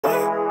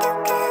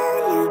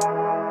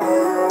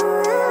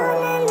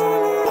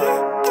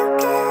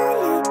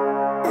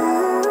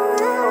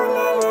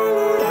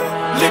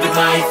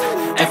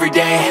every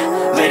day,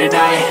 late at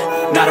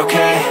night, not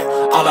okay.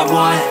 All I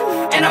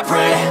want, and I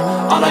pray,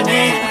 all I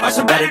need are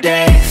some better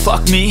days.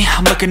 Fuck me,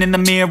 I'm looking in the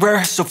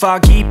mirror, so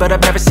foggy, but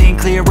I've never seen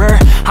clearer.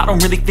 I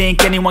don't really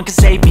think anyone can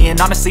save me, and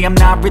honestly I'm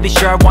not really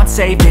sure I want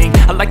saving.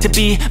 I like to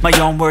be my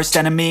own worst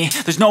enemy.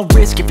 There's no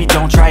risk if you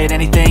don't try at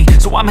anything,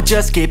 so I'ma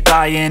just keep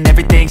buying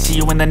everything. See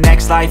you in the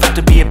next life, have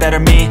to be a better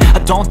me. I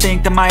don't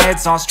think that my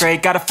head's on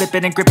straight, gotta flip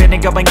it and grip it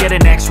and go and get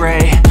an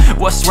x-ray.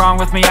 What's wrong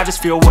with me? I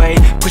just feel weight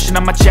pushing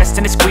on my chest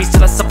and it squeezes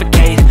till I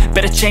suffocate.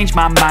 Better change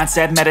my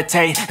mindset,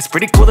 meditate. It's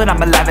pretty cool that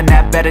I'm alive and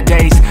have better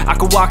days. I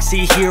could walk,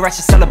 see, hear, I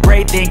should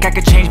celebrate. Think I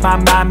could change my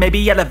mind,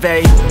 maybe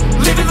elevate.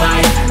 Living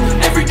life,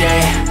 every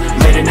day,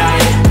 late at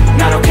night,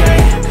 not okay.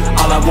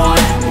 All I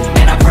want,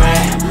 and I pray,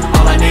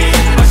 all I need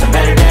are some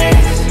better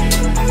days.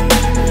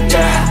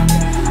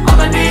 Yeah, all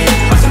I need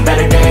are some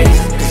better days.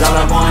 Cause all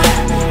I want,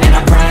 and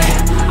I pray,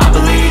 I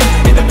believe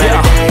in the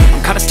better days.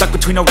 I'm kinda stuck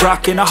between a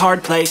rock and a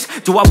hard place.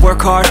 Do I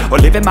work hard, or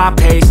live at my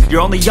pace?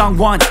 You're only young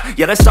once,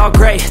 yeah that's all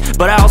great,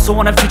 but I also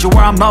want a future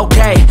where I'm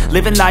okay.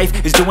 Living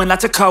life is doing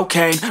lots of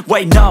cocaine.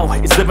 Wait no,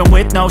 it's living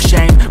with no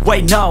shame.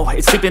 Wait no,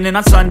 it's sleeping in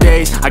on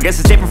Sundays. I guess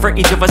it's different for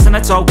each of us and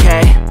that's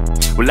okay.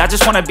 Well I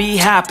just wanna be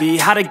happy,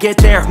 how to get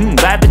there?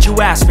 Glad that you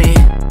asked me.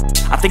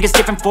 I think it's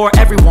different for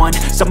everyone.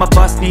 Some of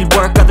us need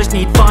work, others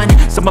need fun.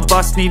 Some of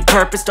us need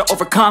purpose to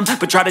overcome.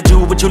 But try to do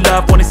what you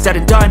love when it's said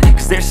and done.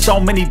 Cause there's so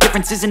many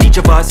differences in each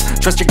of us.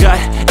 Trust your gut,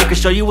 it can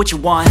show you what you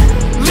want.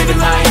 Living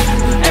life,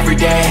 every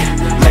day,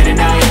 late at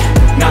night,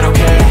 not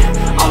okay.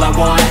 All I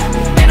want,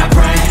 and I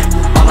pray,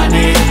 all I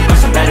need are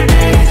some better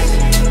days.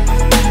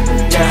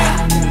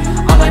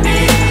 Yeah, all I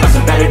need are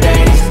some better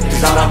days.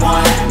 Cause all I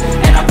want,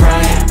 and I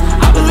pray,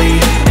 I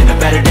believe in the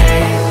better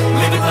days.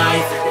 Living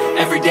life,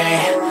 every day,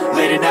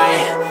 late at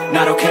night,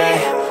 not okay.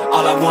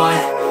 All I want,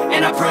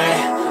 and I pray,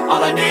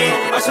 all I need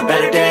are some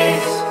better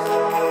days.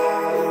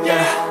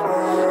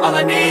 Yeah, all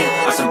I need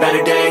are some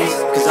better days.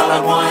 Cause all I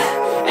want,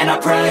 and I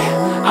pray,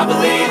 I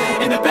believe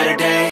in the better days.